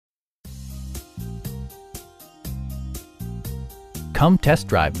Come test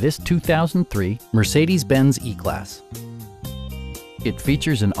drive this 2003 Mercedes-Benz E-Class. It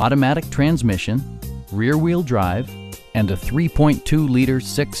features an automatic transmission, rear-wheel drive, and a 3.2-liter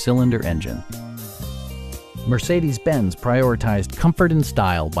six-cylinder engine. Mercedes-Benz prioritized comfort and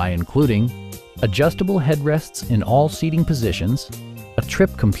style by including adjustable headrests in all seating positions, a trip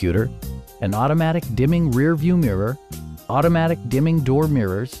computer, an automatic dimming rear-view mirror, automatic dimming door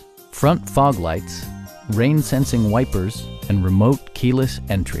mirrors, front fog lights, rain-sensing wipers, and remote keyless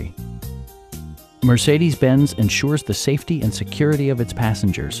entry. Mercedes-Benz ensures the safety and security of its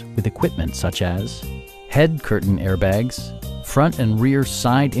passengers with equipment such as head curtain airbags, front and rear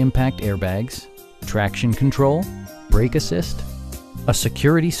side impact airbags, traction control, brake assist, a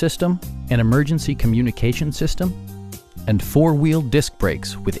security system, an emergency communication system, and four-wheel disc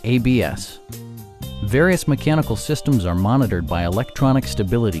brakes with ABS. Various mechanical systems are monitored by electronic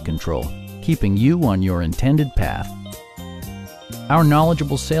stability control, keeping you on your intended path. Our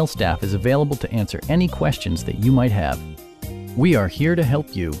knowledgeable sales staff is available to answer any questions that you might have. We are here to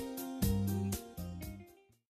help you.